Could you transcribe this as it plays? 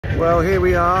Well, here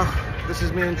we are. This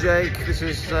is me and Jake. This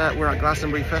is we're at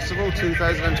Glastonbury Festival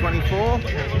 2024,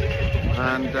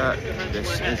 and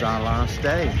this is our last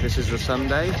day. This is the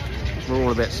Sunday. We're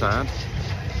all a bit sad,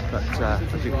 but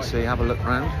as you can see, have a look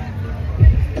around.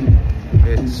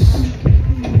 It's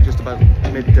just about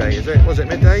midday, is it? Was it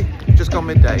midday? Just gone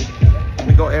midday.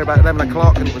 We got here about 11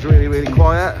 o'clock and it was really, really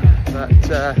quiet, but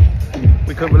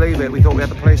we couldn't believe it. We thought we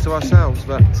had the place to ourselves,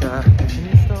 but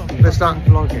they're starting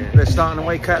to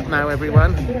wake up now,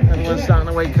 everyone. Everyone's starting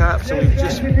to wake up, so we've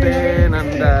just been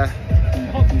and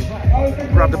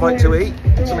grabbed a bite to eat,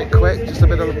 something quick, just a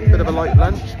bit of a light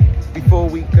lunch before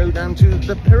we go down to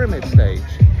the pyramid stage,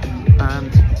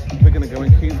 and we're going to go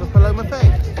and queue for Paloma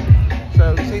Faith.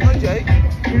 So say hi, Jake.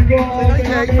 Say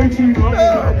hi, Jake.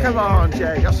 Oh, come on,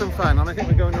 Jake, have some fun. And I think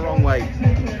we're going the wrong way.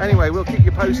 Anyway, we'll keep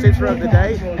you posted throughout the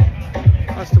day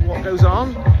as to what goes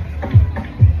on.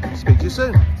 Speak to you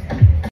soon.